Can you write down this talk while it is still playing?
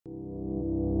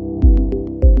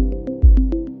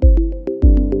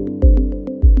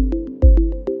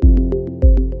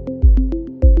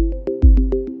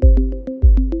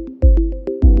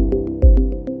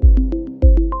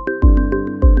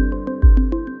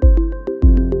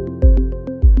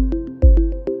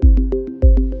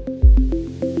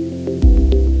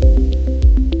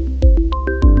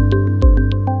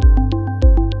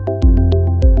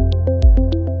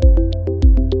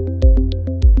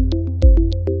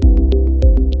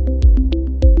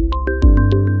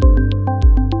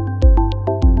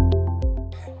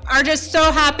are just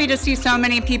so happy to see so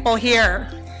many people here.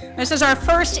 This is our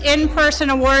first in-person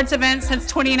awards event since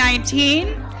 2019.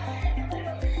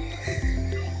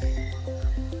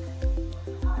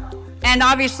 And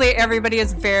obviously everybody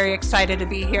is very excited to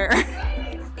be here.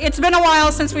 It's been a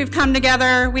while since we've come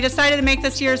together. We decided to make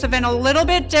this year's event a little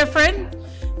bit different,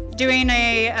 doing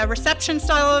a reception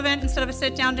style event instead of a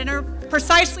sit-down dinner,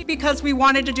 precisely because we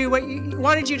wanted you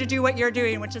to do what you're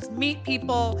doing, which is meet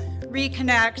people,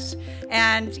 reconnect,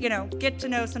 and get to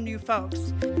know some new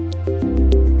folks.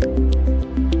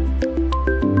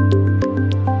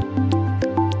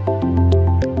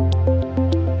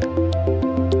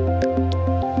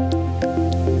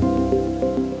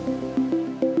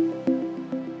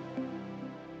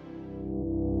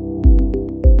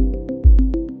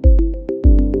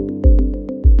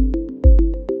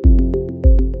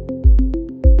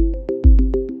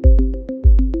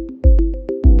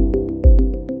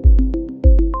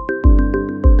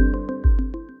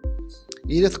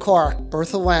 Edith Clark,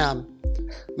 Bertha Lamb,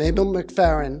 Mabel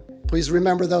McFerrin, please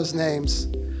remember those names,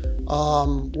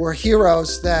 were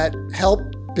heroes that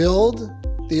helped build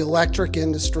the electric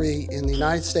industry in the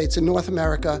United States and North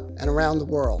America and around the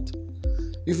world.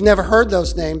 You've never heard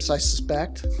those names, I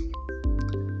suspect,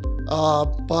 so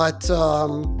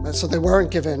they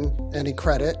weren't given any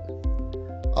credit.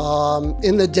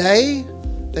 In the day,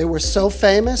 they were so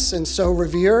famous and so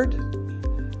revered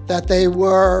that they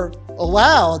were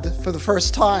allowed for the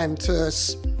first time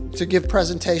to give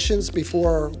presentations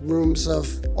before rooms of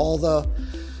all the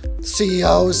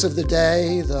CEOs of the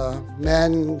day, the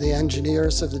men, the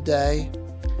engineers of the day,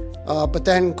 but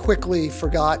then quickly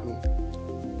forgotten.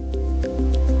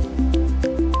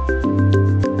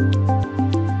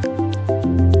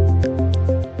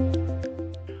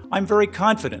 I'm very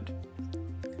confident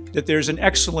that there's an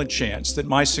excellent chance that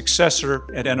my successor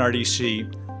at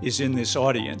NRDC is in this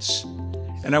audience.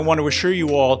 And I want to assure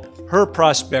you all, her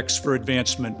prospects for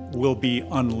advancement will be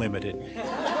unlimited.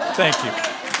 Thank you.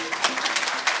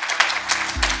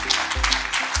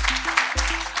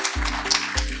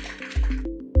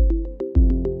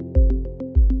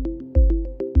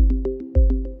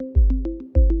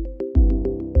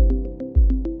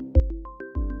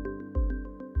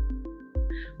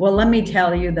 Well, let me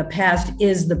tell you, the past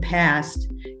is the past,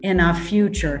 and our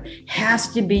future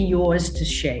has to be yours to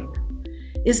shape.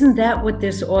 Isn't that what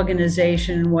this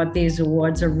organization and what these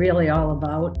awards are really all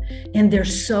about? And they're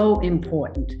so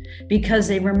important because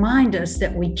they remind us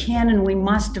that we can and we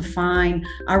must define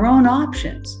our own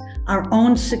options, our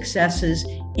own successes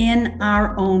in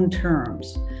our own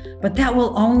terms. But that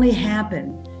will only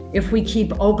happen if we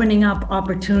keep opening up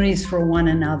opportunities for one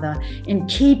another and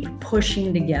keep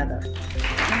pushing together.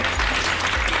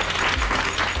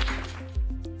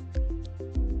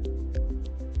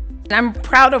 I'm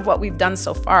proud of what we've done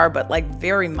so far, but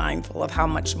very mindful of how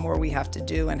much more we have to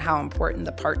do and how important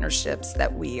the partnerships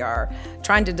that we are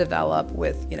trying to develop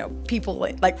with, people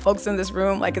like folks in this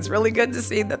room. It's really good to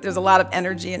see that there's a lot of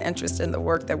energy and interest in the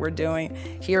work that we're doing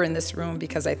here in this room,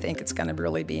 because I think it's going to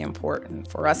really be important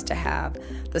for us to have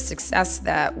the success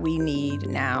that we need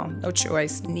now. No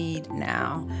choice, need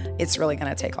now. It's really going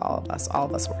to take all of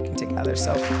us working together.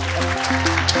 So.